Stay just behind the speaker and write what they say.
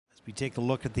We take a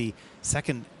look at the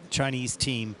second Chinese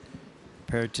team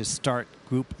prepared to start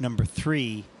group number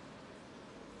 3.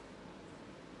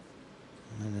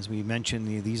 And as we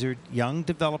mentioned, these are young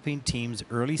developing teams,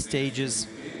 early stages.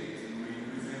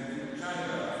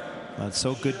 It's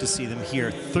so good to see them here.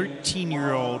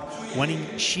 13-year-old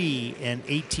Wenning and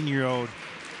 18-year-old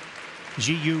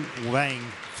Zhiyu Wang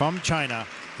from China.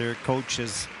 Their coach,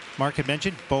 as Mark had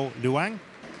mentioned, Bo Luang.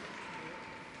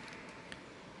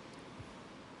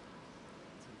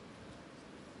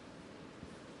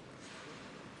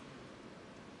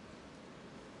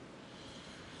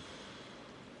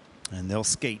 And they'll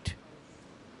skate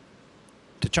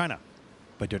to China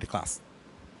by dirty class.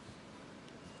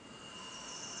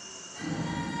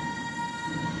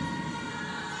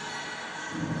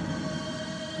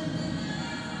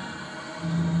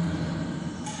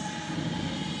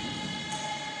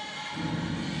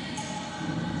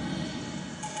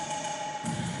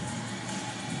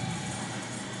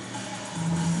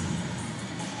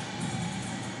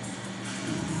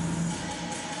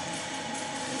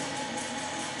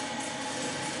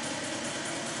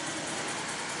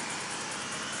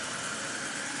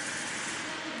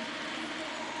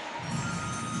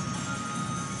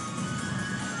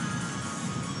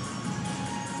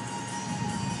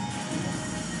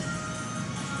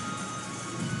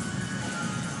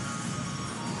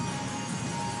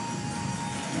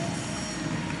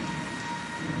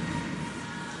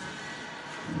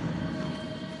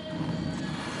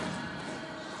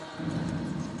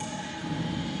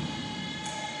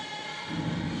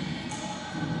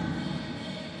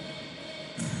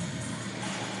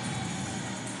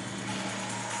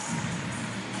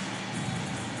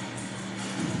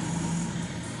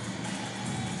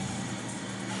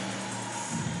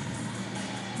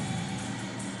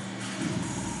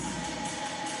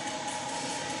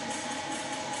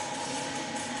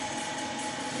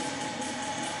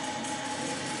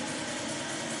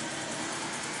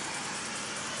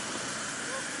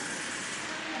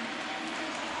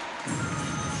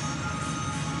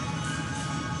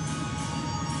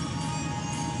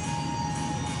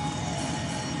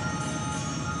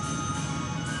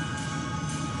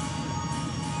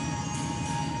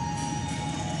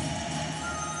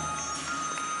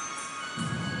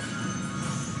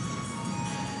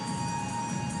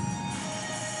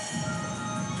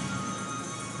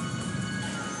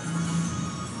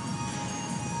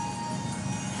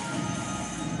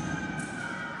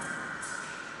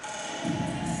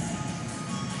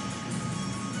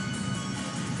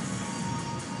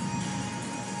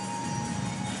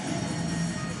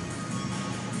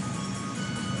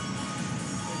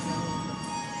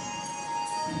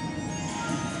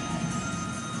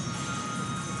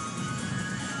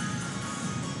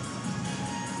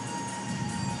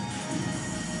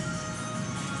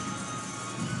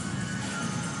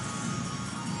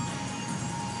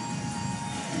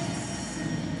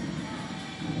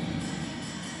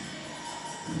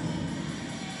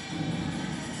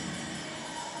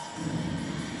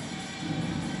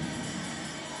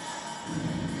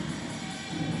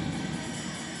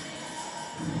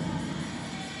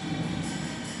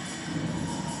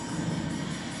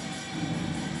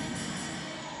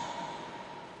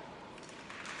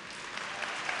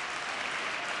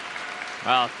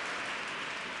 Well,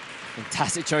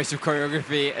 fantastic choice of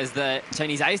choreography as the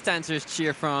Chinese ice dancers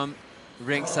cheer from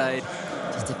ringside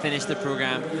just to finish the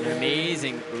program. An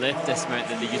amazing lift dismount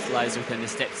that they utilized within the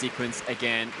step sequence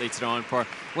again later on for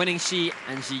Wenning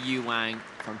and Zhiyu Wang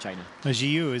from China.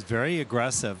 Zhiyu is very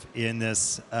aggressive in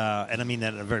this, and I mean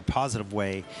that in a very positive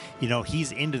way. You know,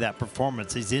 he's into that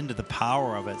performance. He's into the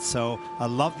power of it. So I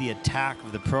love the attack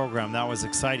of the program. That was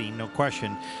exciting, no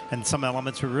question. And some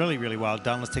elements were really, really well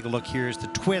done. Let's take a look. Here's the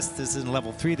twist. This is in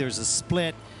level 3. There's a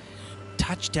split.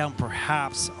 Touchdown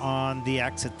perhaps on the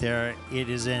exit there. It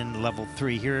is in level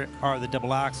 3. Here are the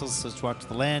double axles. Let's watch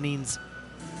the landings.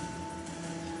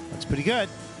 That's pretty good.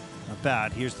 Not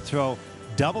bad. Here's the throw.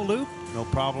 Double loop, no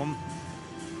problem.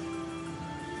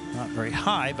 Not very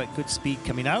high, but good speed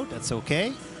coming out. That's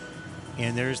okay.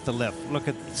 And there's the lift. Look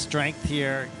at the strength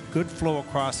here. Good flow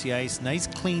across the ice. Nice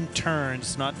clean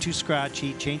turns. Not too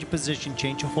scratchy. Change of position,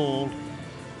 change of hold.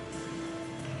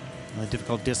 A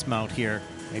difficult dismount here.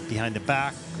 Right behind the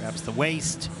back. Grabs the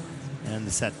waist. And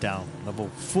the set down. Level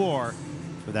 4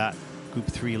 for that group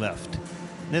 3 lift.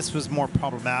 This was more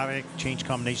problematic. Change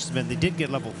combinations. They did get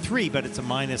level 3, but it's a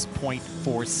minus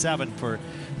 0.47 for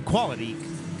quality. You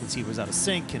can see it was out of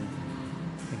sync, and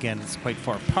again, it's quite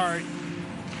far apart.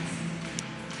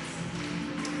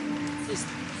 Just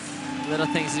little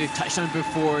things that we've touched on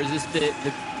before. Just the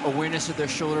awareness of their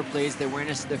shoulder blades, the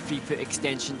awareness of their free foot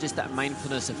extension, just that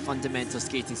mindfulness of fundamental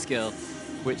skating skill,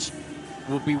 which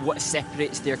will be what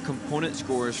separates their component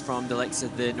scores from the likes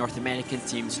of the North American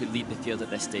teams who lead the field at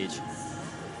this stage.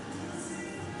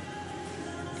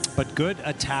 But good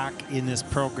attack in this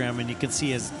program, and you can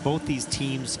see as both these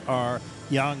teams are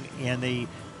young and they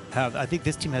have, I think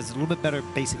this team has a little bit better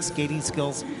basic skating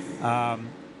skills,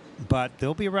 but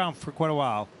they'll be around for quite a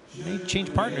while. They may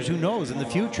change partners, who knows, in the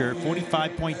future.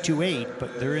 45.28,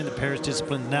 but they're in the pairs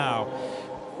discipline now.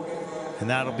 And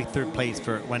that'll be third place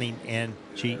for Wenning and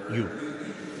Zhiyu.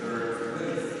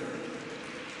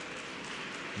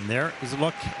 And there is a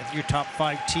look at your top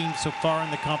 5 teams so far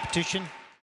in the competition.